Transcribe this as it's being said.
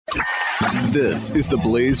This is the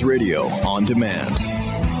Blaze Radio on demand.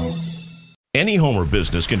 Any home or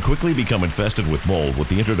business can quickly become infested with mold with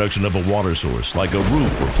the introduction of a water source, like a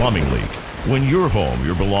roof or plumbing leak. When your home,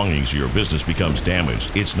 your belongings, or your business becomes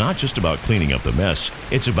damaged, it's not just about cleaning up the mess,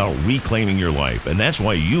 it's about reclaiming your life, and that's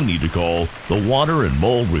why you need to call the Water and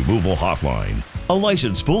Mold Removal Hotline. A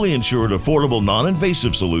licensed, fully insured, affordable,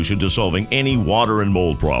 non-invasive solution to solving any water and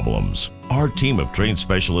mold problems. Our team of trained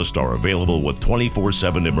specialists are available with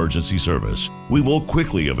 24/7 emergency service. We will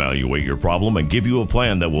quickly evaluate your problem and give you a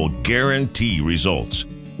plan that will guarantee results.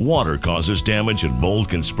 Water causes damage and mold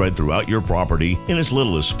can spread throughout your property in as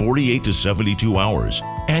little as 48 to 72 hours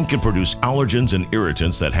and can produce allergens and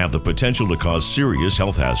irritants that have the potential to cause serious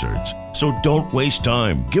health hazards. So don't waste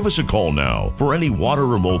time. Give us a call now. For any water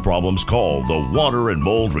or mold problems, call the Water and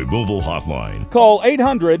Mold Removal Hotline. Call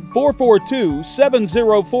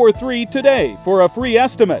 800-442-7043 today for a free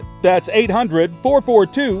estimate. That's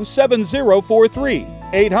 800-442-7043.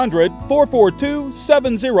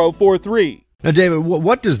 800-442-7043. Now, David,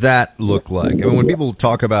 what does that look like? I mean, when people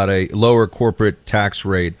talk about a lower corporate tax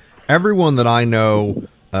rate, everyone that I know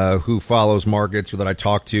who follows markets or that I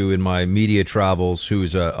talk to in my media travels,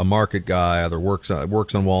 who's a market guy, either works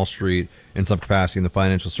on Wall Street in some capacity in the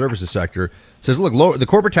financial services sector, says, look, the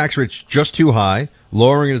corporate tax rate's just too high.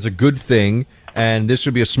 Lowering it is a good thing, and this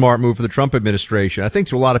would be a smart move for the Trump administration. I think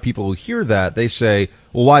to a lot of people who hear that, they say,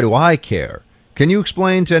 well, why do I care? Can you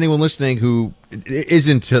explain to anyone listening who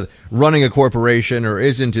isn't running a corporation or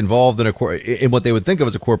isn't involved in what they would think of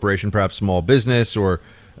as a corporation, perhaps small business or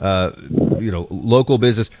local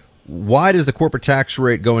business, why does the corporate tax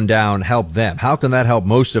rate going down help them? How can that help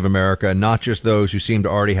most of America and not just those who seem to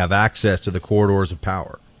already have access to the corridors of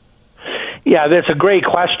power? Yeah, that's a great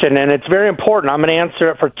question, and it's very important. I'm going to answer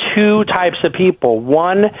it for two types of people.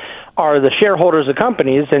 One are the shareholders of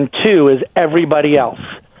companies, and two is everybody else.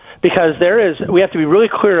 Because we have to be really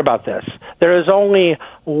clear about this. There is only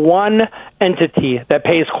one entity that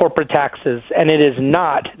pays corporate taxes, and it is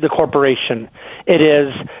not the corporation. It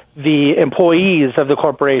is the employees of the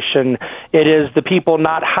corporation. It is the people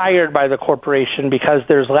not hired by the corporation because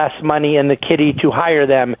there's less money in the kitty to hire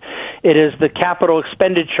them. It is the capital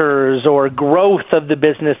expenditures or growth of the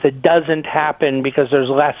business that doesn't happen because there's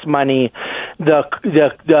less money. The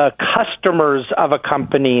customers of a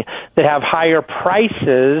company that have higher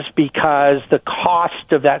prices because the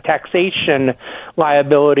cost of that taxation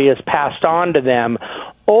liability is passed on to them.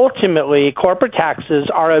 Ultimately, corporate taxes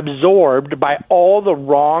are absorbed by all the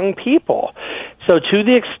wrong people. So to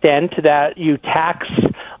the extent that you tax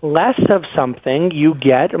less of something, you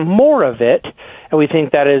get more of it. And we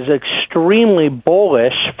think that is extremely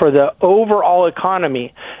bullish for the overall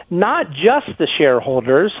economy, not just the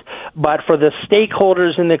shareholders, but for the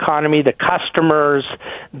stakeholders in the economy, the customers,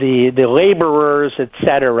 the laborers, et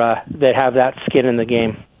cetera, that have that skin in the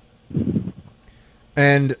game.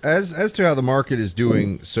 And as to how the market is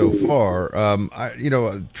doing so far,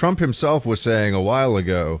 Trump himself was saying a while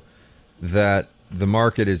ago that the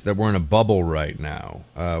market that we're in a bubble right now.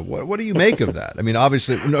 What do you make of that? I mean,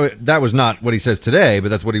 obviously, no, that was not what he says today, but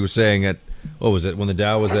that's what he was saying at, what was it, when the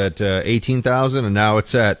Dow was at 18,000, and now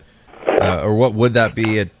it's at, or what would that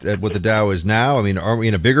be at what the Dow is now? I mean, aren't we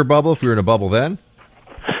in a bigger bubble if we were in a bubble then?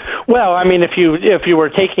 Well, I mean, if you were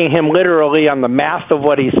taking him literally on the math of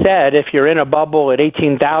what he said, if you're in a bubble at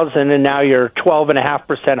 18,000 and now you're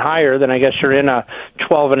 12.5% higher, then I guess you're in a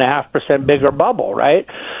 12.5% bigger bubble, right?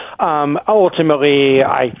 Ultimately,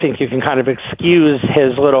 I think you can kind of excuse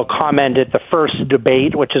his little comment at the first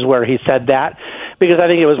debate, which is where he said that, because I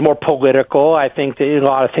think it was more political. I think that a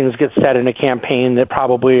lot of things get said in a campaign that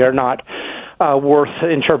probably are not worth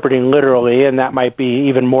interpreting literally, and that might be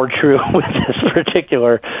even more true with this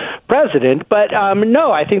particular president. But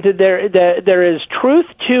no, I think that there is truth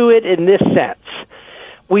to it in this sense.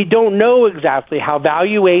 We don't know exactly how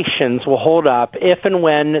valuations will hold up if and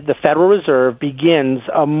when the Federal Reserve begins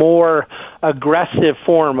a more aggressive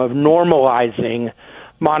form of normalizing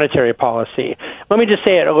monetary policy. Let me just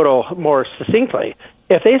say it a little more succinctly.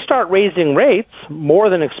 If they start raising rates more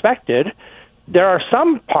than expected, there are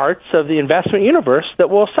some parts of the investment universe that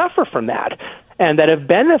will suffer from that and that have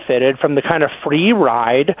benefited from the kind of free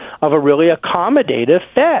ride of a really accommodative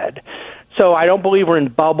Fed. So I don't believe we're in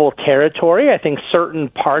bubble territory. I think certain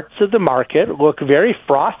parts of the market look very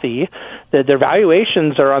frothy, that their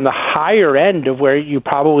valuations are on the higher end of where you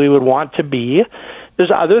probably would want to be.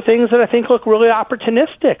 There's other things that I think look really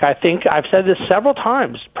opportunistic. I think I've said this several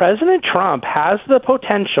times. President Trump has the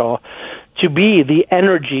potential to be the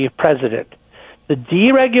energy president. The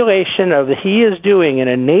deregulation that he is doing and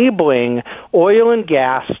enabling oil and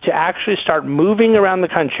gas to actually start moving around the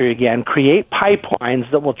country again, create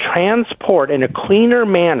pipelines that will transport in a cleaner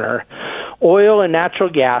manner oil and natural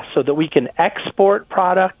gas so that we can export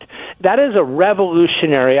product, that is a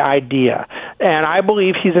revolutionary idea. And I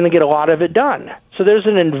believe he's going to get a lot of it done. So there's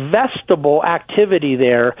an investable activity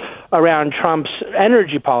there around Trump's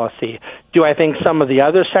energy policy. Do I think some of the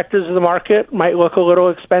other sectors of the market might look a little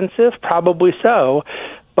expensive? Probably so.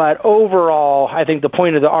 But overall, I think the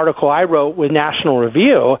point of the article I wrote with National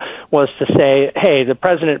Review was to say, hey, the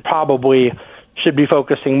president probably should be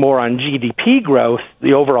focusing more on GDP growth,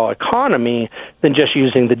 the overall economy, than just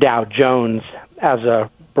using the Dow Jones as a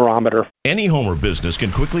barometer. Any home or business can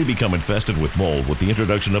quickly become infested with mold with the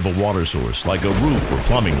introduction of a water source like a roof or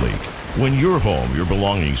plumbing leak. When your home, your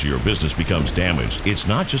belongings, or your business becomes damaged, it's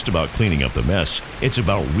not just about cleaning up the mess, it's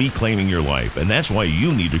about reclaiming your life, and that's why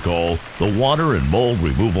you need to call the Water and Mold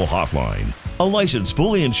Removal Hotline. A licensed,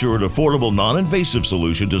 fully insured, affordable, non-invasive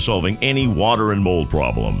solution to solving any water and mold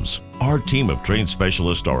problems. Our team of trained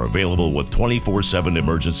specialists are available with 24/7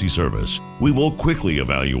 emergency service. We will quickly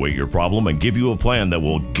evaluate your problem and give you a plan that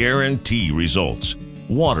will guarantee results.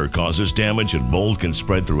 Water causes damage and mold can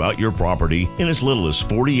spread throughout your property in as little as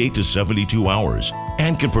 48 to 72 hours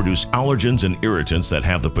and can produce allergens and irritants that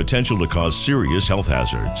have the potential to cause serious health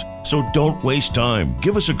hazards. So don't waste time.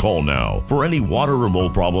 Give us a call now. For any water or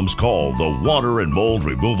mold problems, call the Water and Mold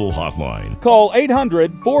Removal Hotline. Call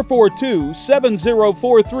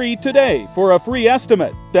 800-442-7043 today for a free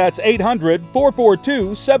estimate. That's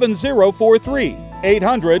 800-442-7043.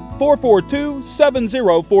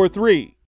 800-442-7043.